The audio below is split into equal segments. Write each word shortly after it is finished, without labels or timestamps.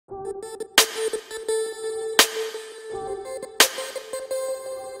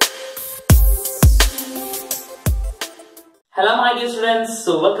Hello my dear students,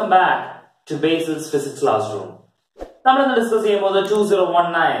 so welcome back to Basics Physics Classroom. We will discuss the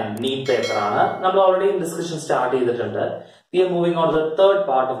 2019 NEET paper. We have already discussion started. We are moving on to the third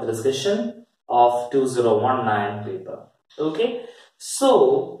part of the discussion of 2019 paper. Okay,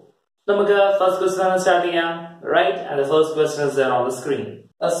 so we will first question start right, and the first question is there on the screen.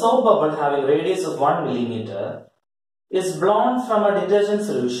 A soap bubble having radius of 1 millimeter is blown from a detergent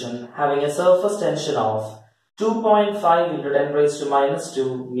solution having a surface tension of 2.5 into 10 raised to minus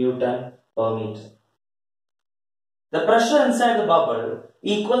 2 Newton per meter. The pressure inside the bubble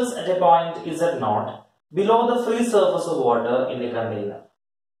equals at a point Z0 below the free surface of water in a container.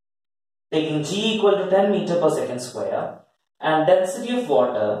 Taking G equal to 10 meter per second square and density of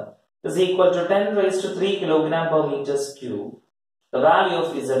water is equal to 10 raised to 3 kilogram per meters cube, the value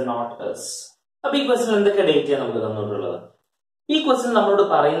of Z0 is. Now, this question is the data. This question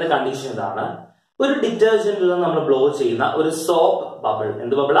is the condition. ഒരു ഡിറ്റർജന്റിൽ നമ്മൾ blow ചെയ്യുന്ന ഒരു soap bubble.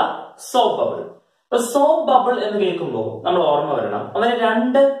 എന്ത് ബബിളാ? Soap bubble. അപ്പൊ soap bubble എന്ന് കേൾക്കുമ്പോൾ നമ്മൾ ഓർമ്മ വരണം, അവന്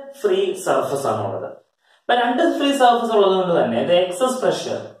രണ്ട് ഫ്രീ സർഫസ് ആണ് ഉള്ളത്. അപ്പൊ രണ്ട് ഫ്രീ സർഫസ് ഉള്ളത് കൊണ്ട് തന്നെ the excess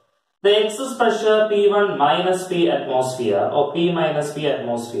pressure P1 minus P atmosphere or P minus P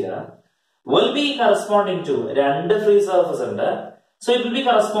atmosphere will be corresponding to രണ്ട് ഫ്രീ സർഫസ് ഉണ്ട്. So it will be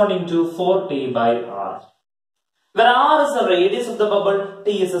corresponding to 4T by R. Where R is the radius of the bubble, T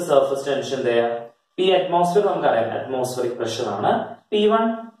is the surface tension there. P atmosphere atmospheric pressure ആണ്. P1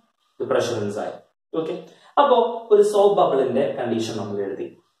 the pressure inside. Okay. അപ്പോ ഒരു soap ബബിളിന്റെ condition നമ്മൾ എഴുതി.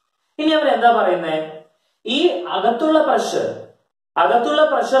 ഇനി അവർ എന്താ പറയുന്നത്? ഈ അകത്തുള്ള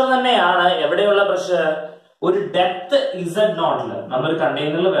പ്രഷർ തന്നെയാണ് എവിടെയുള്ള പ്രഷർ? ഒരു ഡെപ്ത് Z0 നമ്മളൊരു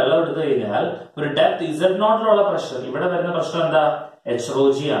കണ്ടെയ്നറിൽ വെള്ളം എടുത്തു കഴിഞ്ഞാൽ ഒരു ഡെപ്ത് Z0 പ്രഷർ, ഇവിടെ വരുന്ന പ്രഷർ എന്താ?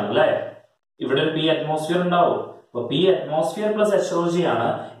 HROG ആണ് അല്ലെ. ഇവിടെ ഒരു P അറ്റ്മോസ്ഫിയർ ഉണ്ടാവും. അപ്പൊ P അറ്റ്മോസ്ഫിയർ പ്ലസ് HROG ആണ്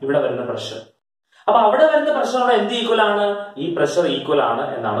ഇവിടെ വരുന്ന പ്രഷർ. അപ്പൊ അവിടെ വരുന്ന പ്രഷറിന്റെ എന്ത് ഈക്വൽ ആണ്? ഈ പ്രഷർ ഈക്വൽ ആണ്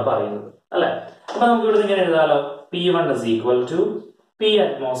എന്നാണ് പറയുന്നത് അല്ലെ. അപ്പൊ നമുക്ക് ഇവിടെ ഇങ്ങനെ എഴുതാലോ, P1 is equal to P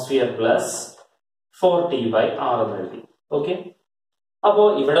atmosphere plus 4T by R എന്ന് എഴുതി. ഓക്കെ, അപ്പോ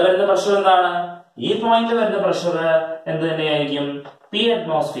ഇവിടെ വരുന്ന പ്രഷർ എന്താണ്? ഈ പോയിന്റിൽ വരുന്ന പ്രഷർ എന്ത് തന്നെയായിരിക്കും? P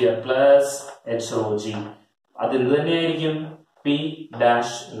atmosphere plus HROG. അത് എന്ത് തന്നെയായിരിക്കും? P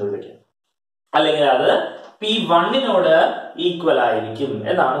dash എന്ന് വിളിക്കും, അല്ലെങ്കിൽ അത് P1 ഈക്വൽ ആയിരിക്കും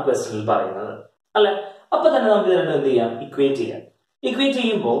എന്നാണ് ക്വസ്റ്റ്യനിൽ പറയുന്നത് അല്ലെ. അപ്പൊ തന്നെ നമുക്ക് രണ്ടും എന്ത് ചെയ്യാം? ഇക്വേറ്റ് ചെയ്യാം. ഇക്വേറ്റ്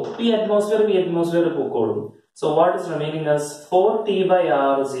ചെയ്യുമ്പോൾ P atmosphere പോക്കോളും. So what is remaining as 4T by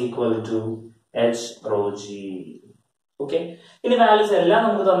R is equal to HROG. Okay, ഇനി വാല്യൂസ് എല്ലാം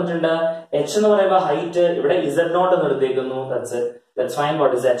നമുക്ക് തന്നിട്ടുണ്ട്. H എന്ന് പറയുമ്പോൾ ഹൈറ്റ്, ഇവിടെ Z0 എന്ന് എടുത്തേക്കുന്നു. That's fine.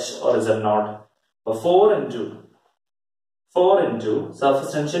 What is H or Z0? 4 into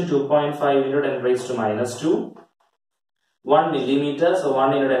surface tension 2.5 into 10 raised to minus 2, 1 millimeter, so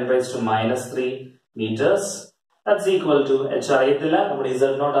 1 into 10 raised to minus 3 meters. That's equal to H അറിയത്തില്ല, നമ്മുടെ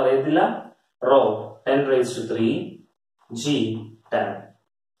Z0 അറിയത്തില്ല, rho 10 raised to 3, G 10,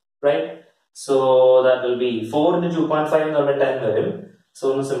 right? So that will be 4 into 2.5 എന്ന് പറയുമ്പോൾ 10 വരും. So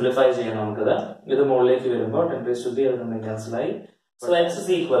ഒന്ന് simplify ചെയ്യാം നമുക്കത്. ഇത് മുകളിലേക്ക് വരുമ്പോൾ 10 raised to 3 അത് നമ്മൾ ക്യാൻസൽ ആയി. So X is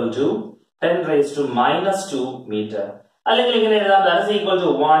equal to 10 raised to minus 2 meter. അല്ലെങ്കിൽ ഇങ്ങനെ എഴുതാം, that is equal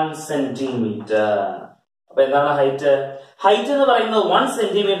to 1 centimeter. അപ്പൊ എന്താണ് ഹൈറ്റ്? ഹൈറ്റ് എന്ന് പറയുന്നത് 1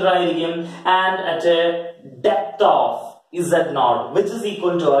 centimeter ആയിരിക്കും. And at a depth of Z0 which is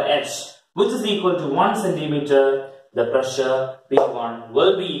equal to our H which is equal to 1 centimeter, the pressure P1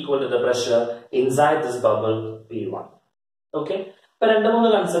 will be equal to the pressure inside this bubble P1. Okay, അപ്പൊ രണ്ട് മൂന്ന്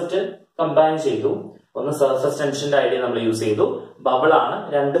concept combine ചെയ്തു. ഒന്ന് surface ടെൻഷന്റെ idea നമ്മൾ use ചെയ്തു. Bubble ആണ്,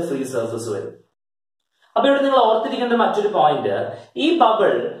 രണ്ട് free surface വരും. അപ്പൊ ഇവിടെ നിങ്ങൾ ഓർത്തിരിക്കേണ്ട മറ്റൊരു പോയിന്റ്, ഈ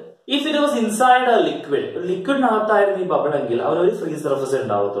bubble if it was inside A ലിക്വിഡിനകത്തായിരുന്നു ഈ ബബിൾ എങ്കിൽ അവർ ഒരു ഫ്രീ സർഫസ്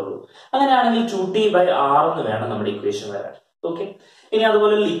ഉണ്ടാവത്തുള്ളൂ. അങ്ങനെയാണെങ്കിൽ 2T by R എന്ന് വേണം നമ്മുടെ ഇക്വേഷൻ വരാൻ. ഓക്കെ, ഇനി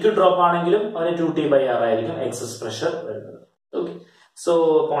അതുപോലെ ലിക്വിഡ് ഡ്രോപ്പ് ആണെങ്കിലും അവന് 2T by R ആയിരിക്കും എക്സസ് പ്രഷർ വരുന്നത്. ഓക്കെ, സോ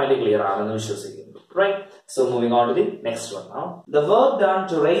പോയിന്റ് ക്ലിയർ ആണെന്ന് വിശ്വസിക്കുന്നു. Right, so moving on to the next one now. The work done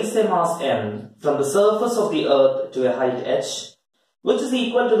to raise a mass M from the surface of the earth to a height H which is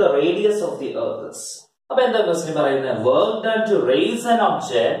equal to the radius of the earth is. അപ്പൊ എന്താ question പറയുന്നത്? Work done to raise an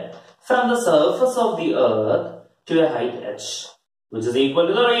object from the surface of the earth to A height h which is equal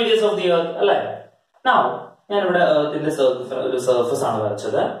to the radius of the earth അല്ലേ. Now ഞാൻ ഇവിടെ എർത്തിന്റെ ഒരു surface ആണ്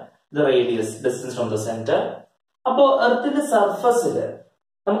വരച്ചത്. The radius, distance from the center. അപ്പോ എർത്തിന്റെ സർഫസില്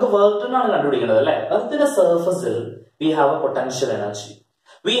നമുക്ക് work done ആണ് കണ്ടുപിടിക്കേണ്ടത് അല്ലെ. എർത്തിന്റെ സർഫസിൽ we have a potential energy.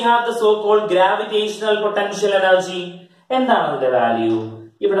 We have the so called gravitational potential energy. എന്താണ് അതിന്റെ വാല്യൂ?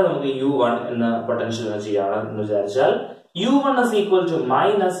 ഇവിടെ നമുക്ക് U1 എന്ന പൊട്ടൻഷ്യൽ എനർജി ആണ് എന്ന് വിചാരിച്ചാൽ U1 is equal to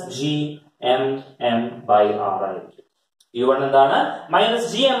minus G m by R ആയിരിക്കും. U1 എന്താണ് minus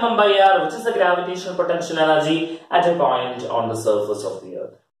gmm by r, which is the gravitational potential energy at a point on the surface of the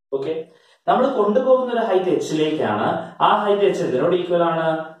earth. Okay, നമ്മൾ കൊണ്ടുപോകുന്ന ഒരു height h ലേക്കാണ്. ആ height h ഇതിനോട് equal ആണ്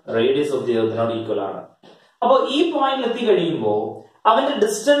radius of the എർത്തിനോട് equal ആണ്. അപ്പോൾ ഈ പോയിന്റിൽ എത്തി കഴിയുമ്പോൾ അവന്റെ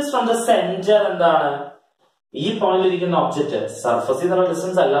ഡിസ്റ്റൻസ് ഫ്രം ദ സെന്റർ എന്താണ്? ഈ പോയിന്റിൽ ഇരിക്കുന്ന ഒബ്ജക്റ്റ് സർഫസിൽ നിന്നുള്ള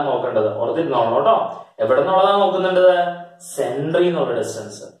ഡിസ്റ്റൻസ് അല്ല നോക്കേണ്ടത്, ഓർത്തിരുന്നോളൂ കേട്ടോ. എവിടെ നിന്നുള്ളതാണ് നോക്കുന്നുണ്ടത്? സെന്ററിൽ നിന്നുള്ള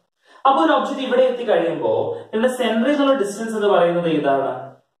ഡിസ്റ്റൻസ്. അപ്പൊ ഒരു ഒബ്ജക്റ്റ് ഇവിടെ എത്തി കഴിയുമ്പോൾ ഇതിന്റെ സെന്ററിൽ നിന്നുള്ള ഡിസ്റ്റൻസ് എന്ന് പറയുന്നത് ഇതാണ്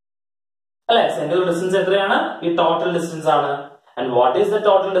അല്ലെ? സെന്ററിൽ ഡിസ്റ്റൻസ് എത്രയാണ്? ഈ ടോട്ടൽ ഡിസ്റ്റൻസ് ആണ്. And what is the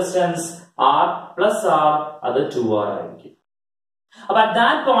total distance? r plus r, അത് 2r ആയിരിക്കും. അപ്പൊ at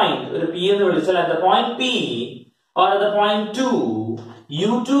that point ഒരു p എന്ന് വിളിച്ചാൽ at the point p or at the point 2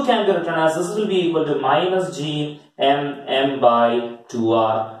 u2 can be written as this will be equal to minus gmm by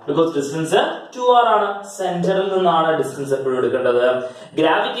 2r, because distance 2r ആണ്. സെന്ററിൽ നിന്നാണ് distance എപ്പോഴും എടുക്കേണ്ടത്.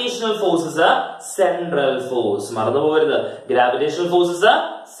 Gravitational force is A central force, മറന്നു പോകരുത്. Gravitational force is A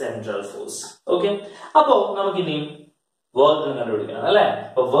central force. Okay, അപ്പോ നമുക്കിനി work done കണ്ടുപിടിക്കണം അല്ലെ?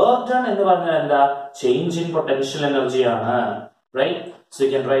 അപ്പൊ വർക്ക് ഡൺ എന്ന് പറഞ്ഞാൽ എന്താ? ചേഞ്ച് ഇൻ പൊട്ടൻഷ്യൽ എനർജി ആണ്, right? So you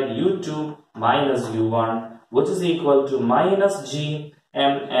can write u2 minus u1, which is equal to minus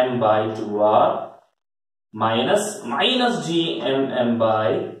gmm by 2r minus gmm by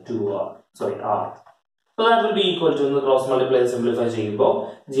 2r, sorry, r. So that will be equal to, cross multiply simplify ചെയ്യുമ്പോൾ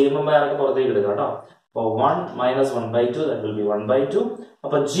gmm by r ഒക്കെ പുറത്തേക്ക് എടുക്കാം കേട്ടോ. അപ്പോൾ 1 minus 1 by 2, that will be 1 by 2.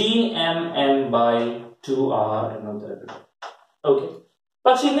 അപ്പോൾ gmm by 2r എന്നത് കിട്ടും. Okay,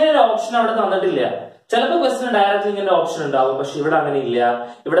 പക്ഷെ ഇങ്ങനെ ഒരു ഓപ്ഷൻ അവിടെ തന്നിട്ടില്ല. ചിലപ്പോൾ ക്വസ്റ്റ്യൻ ഡയറക്റ്റ് ഇങ്ങനെ ഓപ്ഷൻ ഉണ്ടാവും, പക്ഷെ ഇവിടെ അങ്ങനെ ഇല്ല.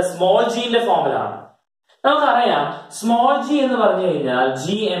 ഇവിടെ സ്മോൾ ജിന്റെ ഫോമിലാണ്. നമുക്കറിയാം സ്മോൾ ജി എന്ന് പറഞ്ഞു കഴിഞ്ഞാൽ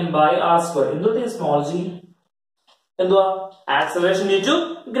gm by r square. എന്തുകൊണ്ട് സ്മോൾ ജി? എന്തുവാ? ആക്സലറേഷൻ ഡ്യൂ ടു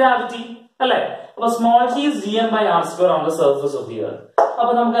ഗ്രാവിറ്റി അല്ലെ? അപ്പൊ small G is gm by r square on the surface of the earth.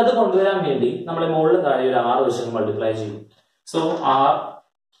 അപ്പൊ നമുക്ക് അത് കൊണ്ടുവരാൻ വേണ്ടി നമ്മൾ മുകളിൽ താഴെ ഒരു r വെച്ച് മൾട്ടിപ്ലൈ ചെയ്യും. So r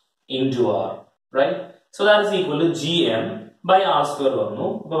into r, right? So that is equal to gm by r square വന്നു.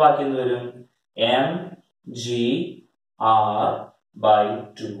 അപ്പൊ ബാക്കി എന്ത് വരും? mg r by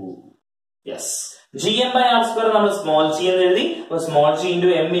 2. Yes, gm by r square നമ്മൾ സ്മോൾ g എന്ന് എഴുതി. അപ്പൊ small g into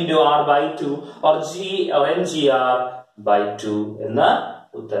m into r by 2 or mgr by 2 എന്ന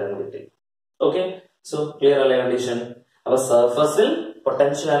ഉത്തരം കിട്ടി. ഓക്കെ, സോ ക്ലിയർ അല്ലേ കണ്ടീഷൻ? അപ്പൊ സർഫസിൽ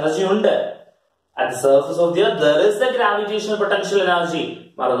പൊട്ടൻഷ്യൽ എനർജി ഉണ്ട്. At the surface of the earth there is the gravitational potential energy,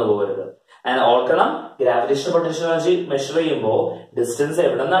 മറന്നു പോകരുത്. ആൻഡ് ഓർക്കണം, ഗ്രാവിറ്റേഷണൽ പൊട്ടൻഷ്യൽ എനർജി മെഷർ ചെയ്യുമ്പോൾ ഡിസ്റ്റൻസ്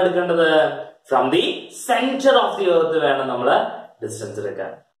എവിടെ നിന്നാണ് എടുക്കേണ്ടത്? From the centre of the earth വേണം നമ്മൾ ഡിസ്റ്റൻസ്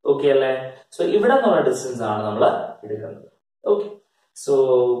എടുക്കാൻ. ഓക്കെ അല്ലേ? സോ ഇവിടെ നിന്നുള്ള ഡിസ്റ്റൻസ് ആണ് നമ്മൾ എടുക്കുന്നത്. ഓക്കെ, സോ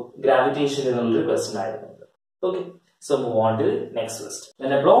ഗ്രാവിറ്റേഷൻ എന്നുള്ളൊരു ക്വസ്റ്റ്യൻ ആയിരുന്നു. Okay, so move on to next question.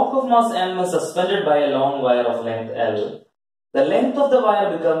 When a block of mass m is suspended by a long wire of length L, the length of the wire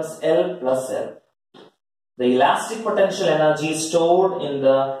becomes L plus L. The elastic potential energy stored in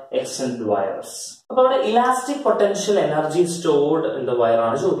the extended wires. അപ്പോൾ അവിടെ elastic potential energy stored in the wire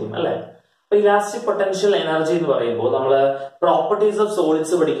ആണ് ചോദ്യം അല്ലേ? അപ്പോൾ elastic potential energy എന്ന് പറയുമ്പോൾ നമ്മൾ properties of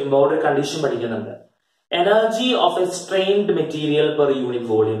solids പഠിക്കുമ്പോൾ ഒരു കണ്ടീഷൻ പഠിക്കുന്നുണ്ട്. Energy of a strained material per unit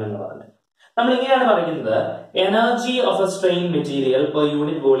volume എന്ന് പറഞ്ഞു. നമ്മൾ ഇങ്ങനെയാണ് പറയുന്നത്, energy of a strained material per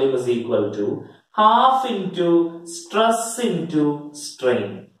unit volume is equal to half into stress into strain.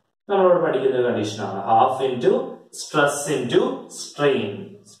 നമ്മളോട് പഠിക്കുന്ന ഒരു കണ്ടീഷനാണ് half into stress into strain,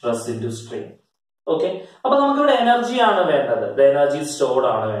 stress into strain. Okay, അപ്പൊ നമുക്ക് ഇവിടെ എനർജി ആണ് വേണ്ടത്, എനർജി സ്റ്റോർഡ്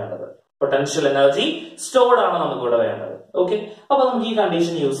ആണ് വേണ്ടത്, പൊട്ടൻഷ്യൽ എനർജി സ്റ്റോർഡ് ആണ് നമുക്ക് ഇവിടെ വേണ്ടത്. ഓക്കെ, അപ്പൊ നമുക്ക് ഈ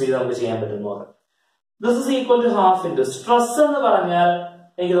കണ്ടീഷൻ യൂസ് ചെയ്ത് നമുക്ക് ചെയ്യാൻ പറ്റും. This is equal to half into stress എന്ന് പറഞ്ഞാൽ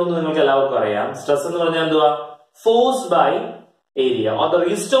എനിക്ക് തോന്നുന്നു നിങ്ങൾക്ക് എല്ലാവർക്കും അറിയാം. സ്ട്രെസ് എന്ന് പറഞ്ഞാൽ എന്തുവാ? Force by area or the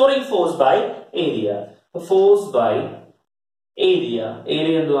restoring force by area. Force by area,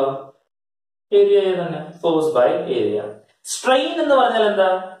 area എന്തുവാ? ഏരിയ തന്നെ, ഫോഴ്സ് ബൈ ഏരിയ. സ്ട്രെയിൻ എന്ന് പറഞ്ഞാൽ എന്താ?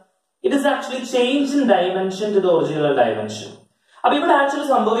 It is actually change in dimension two the original dimension. അപ്പൊ ഇവിടെ ആക്ച്വലി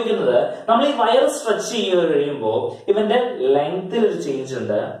സംഭവിക്കുന്നത്, നമ്മൾ ഈ വയർ സ്ട്രെച്ച് ചെയ്ത് കഴിയുമ്പോൾ ഇവന്റെ ലെങ്ത്തിൽ ഒരു ചേഞ്ച്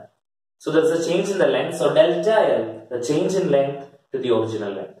ഉണ്ട്. So there is a change in the length. So delta L, the change in length to the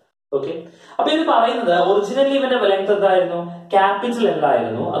original length. Okay. അപ്പൊ ഇത് പറയുന്നത് ഒറിജിനലി ഇവന്റെ ലെങ്ത് എന്തായിരുന്നു? ക്യാപിറ്റൽ L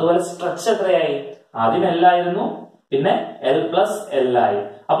ആയിരുന്നു. അതുപോലെ സ്ട്രെച്ച് എത്രയായി? ആദ്യം L ആയിരുന്നു, പിന്നെ L പ്ലസ് L ആയി.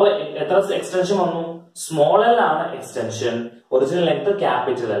 അപ്പൊ എത്ര എക്സ്റ്റൻഷൻ വന്നു? സ്മോൾ L ആണ് extension, original length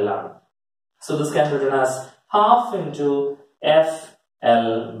capital L ആണ്. So this can be written as half into FL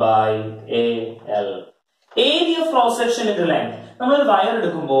by AL. Area of cross section into length. നമ്മൾ ഒരു വയർ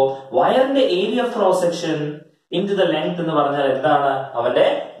എടുക്കുമ്പോൾ വയറിന്റെ area of cross section into the length എന്ന് പറഞ്ഞാൽ എന്താണ്? അവന്റെ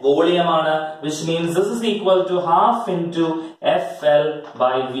വോളിയം ആണ്. which means this is equal to half into FL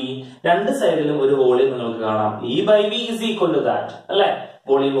by V. രണ്ട് സൈഡിലും ഒരു വോളിയം നിങ്ങൾക്ക് കാണാം. E by V is equal to that അല്ലെ?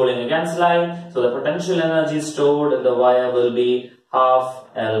 Bowling cancel out. So the potential energy stored in the wire will be half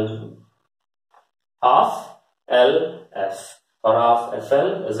LF or half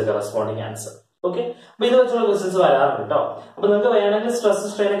FL is the corresponding answer. Okay. But this is questions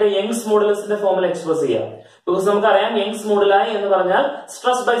stress strain Young's modulus in the formula express here. Because Young's moduli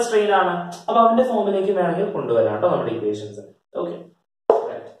stress by strain about the formula equations. Okay.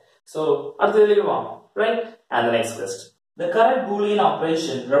 Right. So right? And the next question. The correct Boolean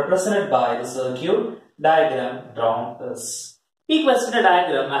operation represented by the circuit diagram drawn is. This question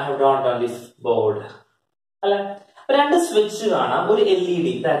diagram I have drawn on this board. Two switch one LED.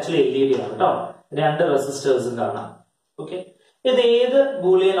 It's actually LED. Two resistors. Okay. This is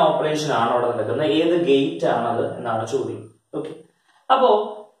Boolean operation. This is gate. Okay.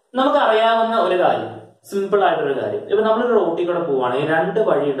 Now, we have simple idea. If we have a road, we have two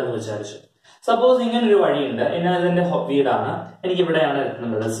ways. Suppose you have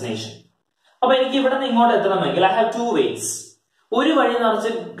a destination. I have two ways. One way is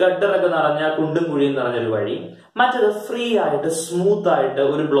gutter, free, smooth,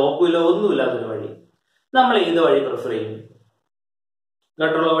 block. We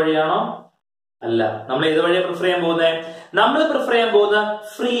prefer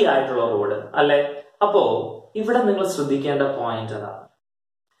free road. Point.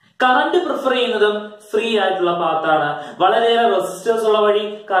 Current prefer free path. Resistors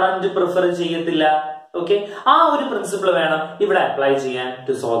current prefer. Okay, that principle apply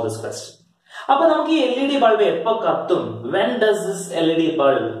to solve this question. Now, LED bulb when does this LED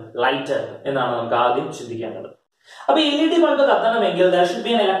bulb light up? LED bulb there should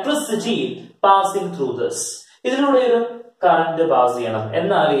be an electricity passing through this. This is current passing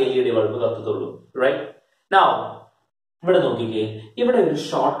LED bulb. Right? Now, here is a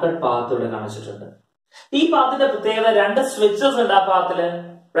shortcut path. This path is two switches in that path.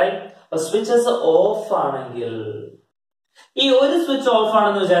 Right? A switch is off. This one switch off.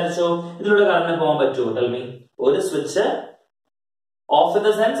 Tell me. One switch off in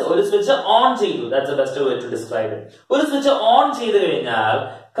the sense, one switch on. That's the best way to describe it. One switch on.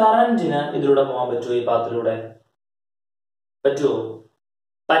 Current in this path.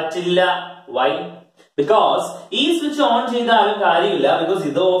 Why? Because this switch on because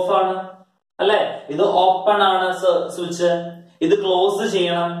this off. This open switch. This close.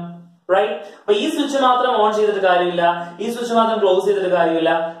 Right? But this switch on, this switch close,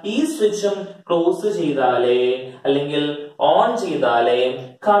 this switch close on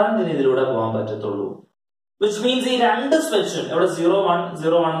current which means this switch 0 1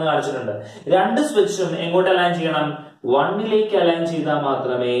 0 1 switch align 1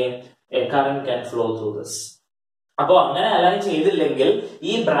 align a current can flow through this. Now, align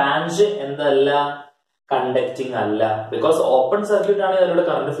this branch conducting because open circuit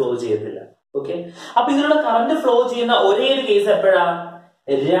current flow. Okay. Now, current flow case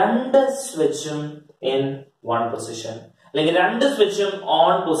switch in one position. Like switch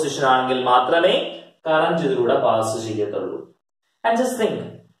on position current pass. And just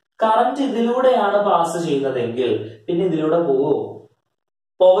think, current pass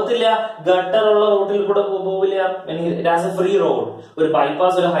gutter road it has a free road. With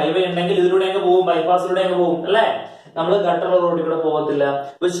bypass or highway and bypass gutter road,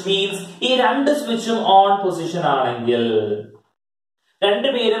 which means this switch on position on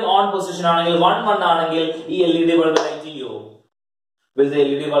position 1 LED bulb light. Will the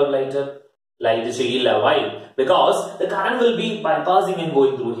LED bulb light up? Light. Why? Because the current will be bypassing and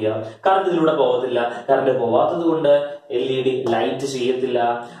going through here. Current LED light.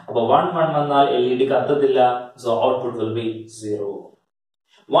 1 LED so output will be 0.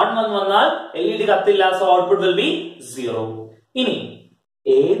 1 LED so output will be 0. Ini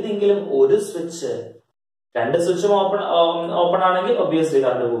one switch. Switch open obviously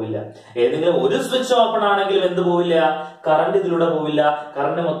current one switch open current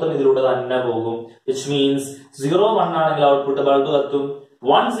which means 0 1 output bulb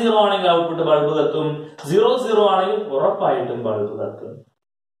 1 0 output bulb 0 0 bulb.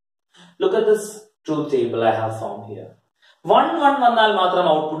 Look at this truth table I have found here. 1 1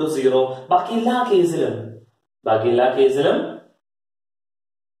 output is 0. Bakilla case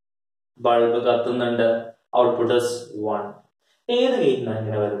bulb output is 1. Do you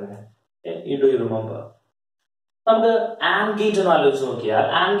remember? The AND gate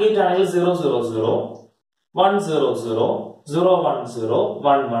AND gate is 0 0 0 1 0 0 0 1 0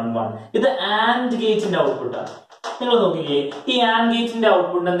 1 1 1. This is the AND gate in the output. This AND gate in the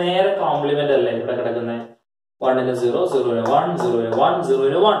output is a complement. 1 in 0 0 1 0 1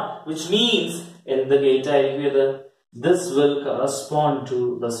 0 1, which means in the gate This will correspond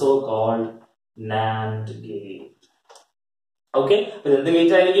to the so-called NAND gate. Okay, with the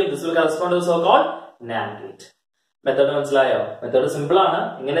gate this will correspond to the so-called NAND gate. Method മനസ്സിലായോ? Method simple ആണ്.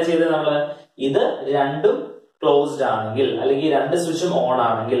 ഇങ്ങനെ ചെയ്താൽ നമ്മൾ ഇത് രണ്ടും closed ആണെങ്കിൽ അല്ലെങ്കിൽ രണ്ട് സ്വിച്ചും ഓൺ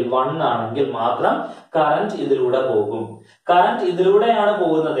ആണെങ്കിൽ 1 ആണെങ്കിൽ മാത്രം കറന്റ് ഇതിലൂടെ പോകും. കറന്റ് ഇതിലൂടെയാണ്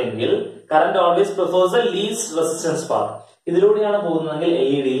പോകുന്നതെങ്കിൽ current always prefers the least resistance path. ഇതിലൂടെയാണ് പോകുന്നതെങ്കിൽ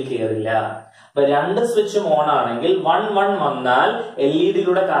എൽഇഡിയിൽ കയറില്ല. അപ്പൊ രണ്ട് സ്വിച്ചും ഓൺ ആണെങ്കിൽ 1 വന്നാൽ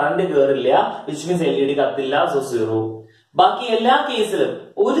എൽഇഡിയിലൂടെ കറന്റ് കയറില്ല, വിച്ച് മീൻസ് എൽഇഡി കത്തില്ല, സോ 0. ബാക്കി എല്ലാ കേസിലും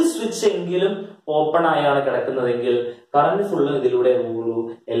ഒരു സ്വിച്ച് എങ്കിലും ഓപ്പൺ ആയാണ് കിടക്കുന്നതെങ്കിൽ കറന്റ് ഫുള്ള് ഇതിലൂടെ പോകുള്ളൂ,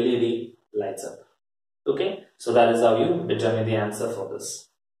 LED lights up. Okay, so that is how you determine the answer for this.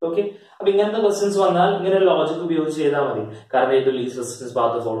 Okay, അപ്പൊ ഇങ്ങനത്തെ ക്വസ്റ്റ്യൻസ് വന്നാൽ ഇങ്ങനെ ലോജിക് ഉപയോഗിച്ച് ചെയ്താൽ മതി. കാരണം ഏറ്റവും ലീസ്റ്റ് റെസിസ്റ്റൻസ്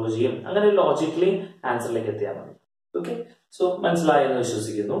പാത്ത് ഫോളോ ചെയ്യും, അങ്ങനെ ലോജിക്കലി ആൻസറിലേക്ക് എത്തിയാൽ മതി. ഓക്കെ, സോ മനസ്സിലായെന്ന്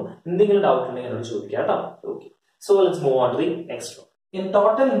വിശ്വസിക്കുന്നു. എന്തെങ്കിലും ഡൗട്ട് ഉണ്ടെങ്കിൽ എന്നോട് ചോദിക്കാം കേട്ടോ. Okay, so let's move on to the next one. In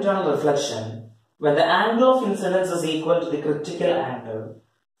total internal reflection, when the angle of incidence is equal to the critical angle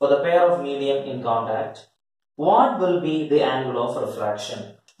for the pair of medium in contact, what will be the angle of refraction?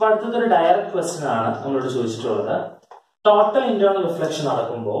 അപ്പോൾ അടുത്തൊരു direct question ആണ് നമ്മളോട് ചോദിച്ചിട്ടുള്ളത്. Total internal reflection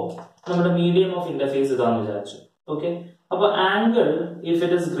നടക്കുമ്പോൾ നമ്മുടെ medium of interface ഇതാണെന്ന് വിചാരിച്ചു. Okay, അപ്പൊ angle if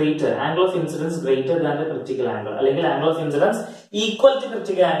it is greater, angle of incidence greater than the critical angle, അല്ലെങ്കിൽ angle of incidence equal to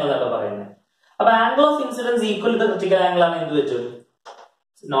critical angle എന്നൊക്കെ പറയുന്നത്. അപ്പൊ angle of incidence equal to critical angle ആണ് എന്ത് പറ്റും?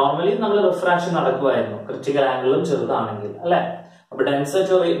 നോർമലി നമ്മൾ റിഫ്രാക്ഷൻ നടക്കുമായിരുന്നു ക്രിറ്റിക്കൽ ആംഗിളും ചെറുതാണെങ്കിൽ, അല്ലെ? അപ്പൊ ഡെൻസർ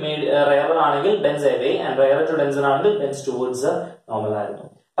ടു റെയർ ആണെങ്കിൽ dense away, and rare to denser ആണെങ്കിൽ ഡെൻസ് ടുവേർഡ്സ് നോർമൽ ആയിരുന്നു.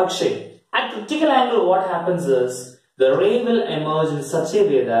 പക്ഷേ at critical angle what happens is the ray will emerge in such a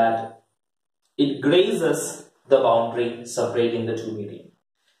way that it grazes the boundary separating the two medium.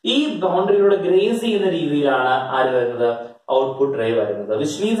 ഈ ബൗണ്ടറിയോട് grace ചെയ്യുന്ന രീതിയിലാണ് ആര് വരുന്നത്? Output ray വരുന്നത്.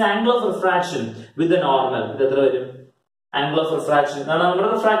 which means angle of refraction with the normal ഇത് എത്ര വരും? angle of refraction കാരണം നമ്മുടെ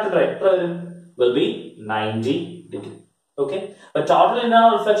refracted ray എത്ര വരും? will be 90 degree. Okay, but total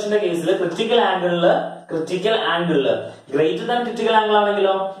internal reflection ന്റെ കേസിൽ ക്രിറ്റിക്കൽ ആംഗിളിൽ greater than critical angle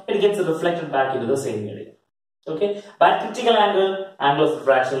ആണെങ്കിലോ it gets reflected back into the same area. Okay, but critical angle of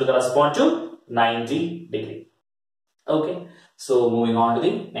refraction will correspond to 90 degree. Okay, so moving on to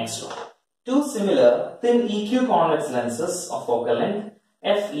the next one. Two similar thin EQ convex lenses of focal length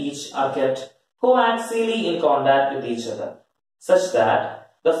f each are kept coaxially in contact with each other such that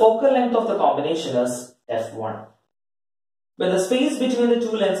the focal length of the combination is f1. When the space between the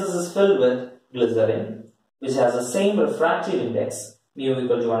two lenses is filled with glycerin, which has the same refractive index mu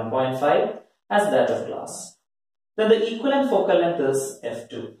equal to 1.5 as that of glass, then the equivalent focal length is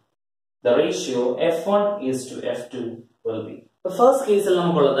f2. The ratio f1 is to f2 will be. The first case il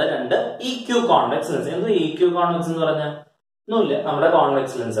namukkulladu rendu EQ convex lens. Endu EQ convex ennu paranja ഒന്നുമില്ല, നമ്മുടെ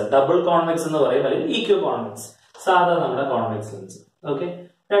convex lens double convex എന്ന് പറയും, അല്ലെങ്കിൽ EQ convex സാധാ നമ്മുടെ convex lens. Okay,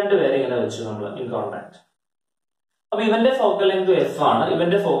 രണ്ടുപേരെ ഇങ്ങനെ വെച്ചു നമ്മൾ ഇൻ കോണ്ടാക്ട്. അപ്പൊ ഇവന്റെ ഫോക്കൽ ലെങ്ത് എഫ് ആണ്,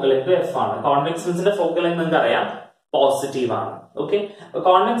 ഇവന്റെ ഫോക്കൽ ലെങ്ത് എഫ് ആണ്. കോൺവെക്സ് ലെൻസിന്റെ ഫോക്കൽ ലെങ്ത് നിങ്ങൾക്ക് അറിയാം പോസിറ്റീവ് ആണ്. ഓക്കെ,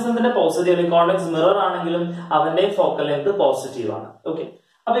 കോൺവെക്സ് ലെൻസിന്റെ പോസിറ്റീവ് അല്ലെങ്കിൽ കോൺവെക്സ് മിറർ ആണെങ്കിലും അവന്റെ ഫോക്കൽ ലെങ്ത് പോസിറ്റീവ് ആണ്. ഓക്കെ,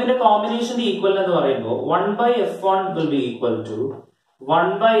 അപ്പൊ ഇതിന്റെ കോമ്പിനേഷന്റെ ഈക്വൽ എന്ന് പറയുമ്പോൾ 1/f1 will be equal to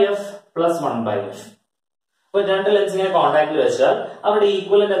 1/f plus 1/f. അപ്പൊ രണ്ട് ലെൻസ് ഇങ്ങനെ കോൺടാക്റ്റിൽ വെച്ചാൽ അവിടെ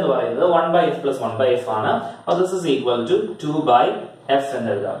ഈക്വലന്റ് എന്ന് പറയുന്നത് 1/f plus 1/f ആണ്. അപ്പൊ this is equal to 2/f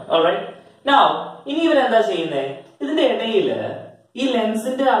എന്ന് എഴുതാം. ഓൾറൈറ്റ്, നൗ ഇനി ഇവരെന്താ ചെയ്യുന്നത്? ഇതിന്റെ ഇടയില് ഈ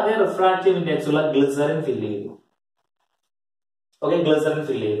ലെൻസിന്റെ അതേ റിഫ്രാക്റ്റീവ് ഇൻഡെക്സ് ഉള്ള ഗ്ലിസറിൻ ഫില്ല് ചെയ്തു. ഓക്കെ, ഗ്ലിസറിൻ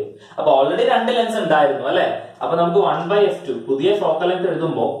ഫില്ല് ചെയ്തു. അപ്പൊ ഓൾറെഡി രണ്ട് ലെൻസ് ഉണ്ടായിരുന്നു അല്ലെ? അപ്പൊ നമുക്ക് 1/f2 പുതിയ ഫോക്കൽ ലെങ്ത്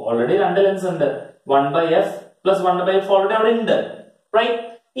എഴുതുമ്പോൾ ഓൾറെഡി രണ്ട് ലെൻസ് ഉണ്ട്. 1/f plus 1/f ഓൾറെഡി അവിടെ ഉണ്ട്, റൈറ്റ്?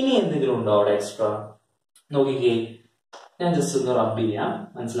 ഇനി എന്തെങ്കിലും ഉണ്ടോ അവിടെ എക്സ്ട്രാ? നോക്കിക്കേ, ഞാൻ ജസ്റ്റ് ഒന്ന് റബ്ബ് ചെയ്യാം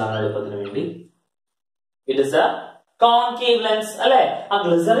മനസ്സിലാകാൻ എളുപ്പത്തിന് വേണ്ടി. It is A concave lens അല്ലെ? ആ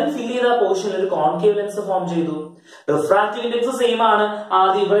ഗ്ലിസറിൻ ഫില്ല് ചെയ്ത പോർഷനിൽ ഒരു കോൺകേവ് ലെൻസ് ഫോം ചെയ്തു. റിഫ്രാക്റ്റീവ് ഇൻഡെക്സ് സെയിം ആണ്.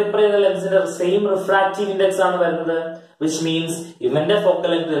 ആദ്യം ഇവിടെ ലെൻസിന്റെ സെയിം റിഫ്രാക്റ്റീവ് ഇൻഡെക്സ് ആണ് വരുന്നത്. വിച്ച് മീൻസ് ഇവന്റെ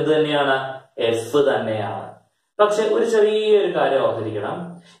ഫോക്കൽ ലെങ്ത് എന്ത് തന്നെയാണ്? എഫ് തന്നെയാണ്. പക്ഷെ ഒരു ചെറിയൊരു കാര്യം ഓർത്തിരിക്കണം,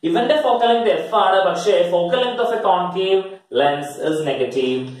 ഇവന്റെ ഫോക്കൽ ലെങ്ത് എഫ് ആണ്, പക്ഷേ focal length of A concave lens is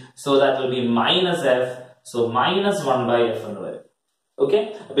negative, so that will be minus F. So minus 1/f എന്ന് വരും. ഓക്കെ,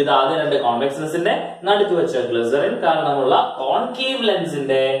 അപ്പൊ ഇത് ആദ്യം രണ്ട് കോൺവെക്സ് ലെൻസിന്റെ നടുക്ക് വെച്ച ഗ്ലിസറിൻ കാരണമുള്ള കോൺകേവ്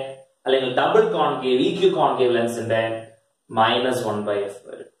ലെൻസിന്റെ അല്ലെങ്കിൽ ഡബിൾ കോൺകേവ് EQ കോൺകേവ് ലെൻസിന്റെ മൈനസ് 1/f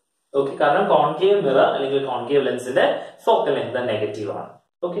വരും. ഓക്കെ, കാരണം കോൺകേവ് മിറർ അല്ലെങ്കിൽ കോൺകേവ് ലെൻസിന്റെ ഫോക്കൽ ലെങ്ത് നെഗറ്റീവ് ആണ്.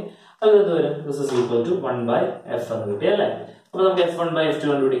 ഓക്കെ, അത് എന്ത് വരും? This is equal to 1/f എന്ന് കിട്ടി അല്ലെ? അപ്പൊ നമുക്ക്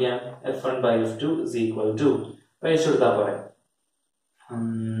f1/f2 കണ്ടുപിടിക്കാം. f1/f2 is equal to ratio എടുത്താൽ പോരെ,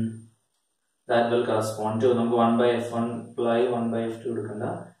 that will correspond to നമുക്ക് 1/f1 by 1/f2 എടുക്കണ്ട,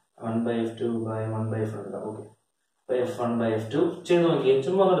 1/f2 by 1/f എടുക്കാം. ഓക്കെ, f1 by f2 ചെയ്ത് നോക്കിയേ,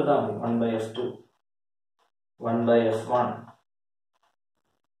 ചുമ്മാ ഒന്ന് എടുത്താൽ മതി. 1 by f2, 1 by f1,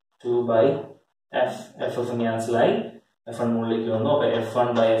 2 by f cancel ആയി, f1 മുകളിലേക്ക് വന്നു. അപ്പൊ f1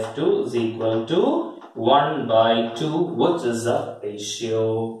 by f2 is equal to 1 by 2, which is a ratio.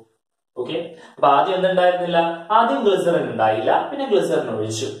 Okay, അപ്പൊ ആദ്യം എന്തുണ്ടായിരുന്നില്ല, ആദ്യം ഗ്ലിസറിൻ ഉണ്ടായില്ല, പിന്നെ ഗ്ലിസറിൻ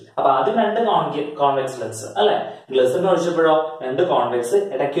ഒഴിച്ചു. അപ്പൊ ആദ്യം രണ്ട് കോൺവെക്സ് ലെൻസ് അല്ലെ, ഗ്ലിസറിൻ ഒഴിച്ചപ്പോഴോ രണ്ട് കോൺവെക്സ്,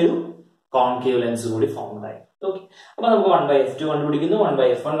 ഇടയ്ക്കൊരു കോൺകേവ് ലെൻസ് കൂടി ഫോം ആയി. ഓക്കെ, അപ്പൊ നമുക്ക് 1 by f2 കണ്ടുപിടിക്കുന്നു, 1 by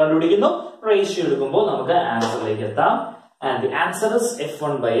f1 കണ്ടുപിടിക്കുന്നു, റേഷ്യോ എടുക്കുമ്പോൾ നമുക്ക് ആൻസറിലേക്ക് എത്താം. And the answer is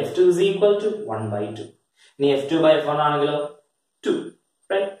f1 by f2 is equal to 1 by 2. ഇനി f2 by f1 ആണെങ്കിലോ 2,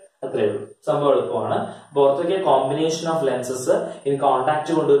 right? അത്രേ ഉള്ളൂ, സംഭവം എളുപ്പമാണ്. പുറത്തൊക്കെ combination of lenses in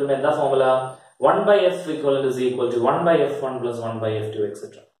contact കൊണ്ടുവരുമ്പോൾ എന്താ formula? 1 by f equivalent is equal to 1 by f1 plus 1 by f2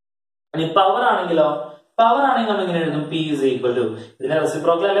 etc. ഇനി പവർ ആണെങ്കിലോ, പവർ ആണെങ്കിൽ നമ്മൾ ഇങ്ങനെ എഴുതും, p is equal to, ഇതിന്റെ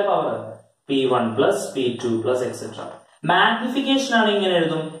റെസിപ്രോക്കൽ അല്ലേ power, p1 plus p2 plus etc. Magnification ആണെങ്കിൽ ഇങ്ങനെ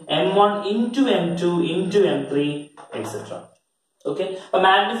എഴുതും, m1 into m2 into m3 etc. Okay, അപ്പൊ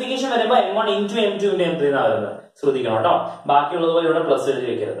മാഗ്നിഫിക്കേഷൻ വരുമ്പോ m1 into m2 into m3 എന്നാ വരുന്നത്, ശ്രദ്ധിക്കണം കേട്ടോ. ബാക്കിയുള്ളത് പോലെ ഇവിടെ പ്ലസ് എഴുതി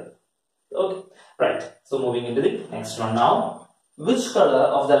വെക്കരുത്. Okay, right. So moving in to the next one now. Which color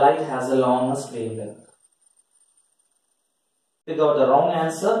of the light has the longest wavelength? We got the wrong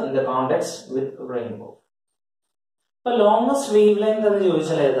answer in the context with rainbow. അപ്പൊ ലോങ്സ്റ്റ് വേവ് ലെങ്ത് എന്ന്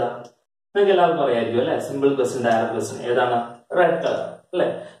ചോദിച്ചാൽ ഏതാ? നിങ്ങൾക്ക് എല്ലാവർക്കും അറിയായിരിക്കും അല്ലെ, simple question, direct question. ഏതാണ്? Red colour അല്ലെ.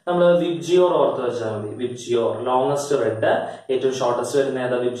 നമ്മൾ വിബ്ജിയോർ ഓർത്ത് വെച്ചാൽ മതി. വിബ്ജിയോർ ലോങ്സ്റ്റ് റെഡ്, ഏറ്റവും ഷോർട്ടസ്റ്റ് വരുന്ന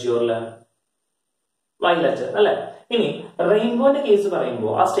ഏതാ വിബ്ജിയോറില്? വയലറ്റ് അല്ലെ. ഇനി റെയിൻബോന്റെ കേസ്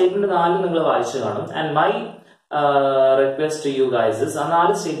പറയുമ്പോൾ ആ സ്റ്റേറ്റ്മെന്റ് 4 നിങ്ങൾ വായിച്ചു കാണും. And my request to you guys ആ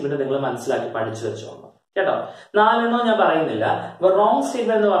 4 സ്റ്റേറ്റ്മെന്റ് നിങ്ങൾ മനസ്സിലാക്കി പഠിച്ചു വെച്ചോളൂ കേട്ടോ. 4 എണ്ണോ ഞാൻ പറയുന്നില്ല. അപ്പൊ റോങ്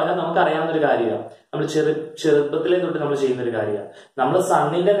സ്റ്റേറ്റ്മെന്റ് എന്ന് പറഞ്ഞാൽ നമുക്ക് അറിയാവുന്ന ഒരു കാര്യമാണ്, നമ്മൾ ചെറുപ്പത്തിലെ തൊട്ട് നമ്മൾ ചെയ്യുന്ന ഒരു കാര്യമാണ്. നമ്മൾ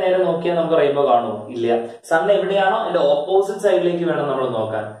സണ്ണിന്റെ നേരെ നോക്കിയാൽ നമുക്ക് റെയിൻബോ കാണുമോ? ഇല്ല. സൺ എവിടെയാണോ അതിന്റെ ഓപ്പോസിറ്റ് സൈഡിലേക്ക് വേണം നമ്മൾ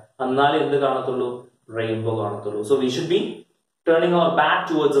നോക്കാൻ, എന്നാലേ എന്ത് കാണത്തുള്ളൂ? റെയിൻബോ കാണത്തുള്ളൂ. So we should be turning our back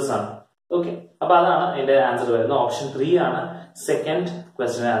towards the sun. Okay, അപ്പൊ അതാണ് അതിന്റെ ആൻസർ വരുന്നത്. ഓപ്ഷൻ 3 ആണ് സെക്കൻഡ്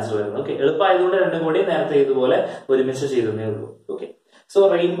ക്വസ്റ്റിന് ആൻസർ വരുന്നത്. ഓക്കെ, എളുപ്പമായതുകൊണ്ട് രണ്ടും കൂടി നേരത്തെ ഇതുപോലെ ഒരുമിച്ച് ചെയ്തേ ഉള്ളൂ. ഓക്കെ, സോ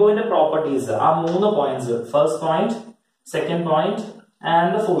റെയിൻബോയുടെ പ്രോപ്പർട്ടീസ് ആ 3 points, first point, second point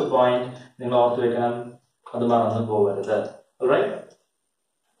and the fourth point നിങ്ങൾ ഓർത്ത് വെക്കണം, അത് മറന്നു പോകരുത്. Right?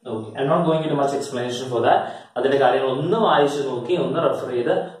 Okay, I am not going into much explanation for that. അതിന്റെ കാര്യങ്ങൾ ഒന്ന് വായിച്ചു നോക്കി ഒന്ന് റെഫർ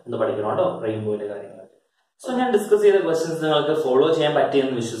ചെയ്ത് ഒന്ന് പഠിക്കണം കേട്ടോ, റെയിൻബോയുടെ കാര്യങ്ങൾ. സോ ഞാൻ ഡിസ്കസ് ചെയ്ത ക്വസ്റ്റ്യൻസ് നിങ്ങൾക്ക് ഫോളോ ചെയ്യാൻ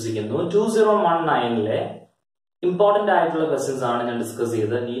പറ്റിയെന്ന് വിശ്വസിക്കുന്നു. 2019-ലെ ഇമ്പോർട്ടന്റ് ആയിട്ടുള്ള ക്വസ്റ്റ്യൻസ് ആണ് ഞാൻ ഡിസ്കസ്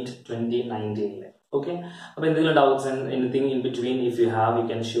ചെയ്തത് നീറ്റ് 2019-ലെ. ഓക്കെ, അപ്പൊ എന്തെങ്കിലും doubts anything in between if you have you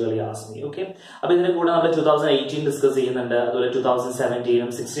can surely ask me. Okay, അപ്പൊ ഇതിന്റെ കൂടെ നമ്മൾ 2018 ഡിസ്കസ് ചെയ്യുന്നുണ്ട്, അതുപോലെ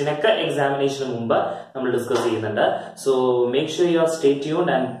 2017-ഉം 16 ഒക്കെ എക്സാമിനേഷന് മുമ്പ് നമ്മൾ ഡിസ്കസ് ചെയ്യുന്നുണ്ട്. So make sure you are stay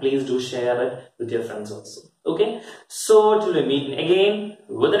tuned and please do share it with your friends also. Okay, so till we meet again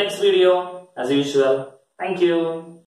with the next video as usual. Thank you.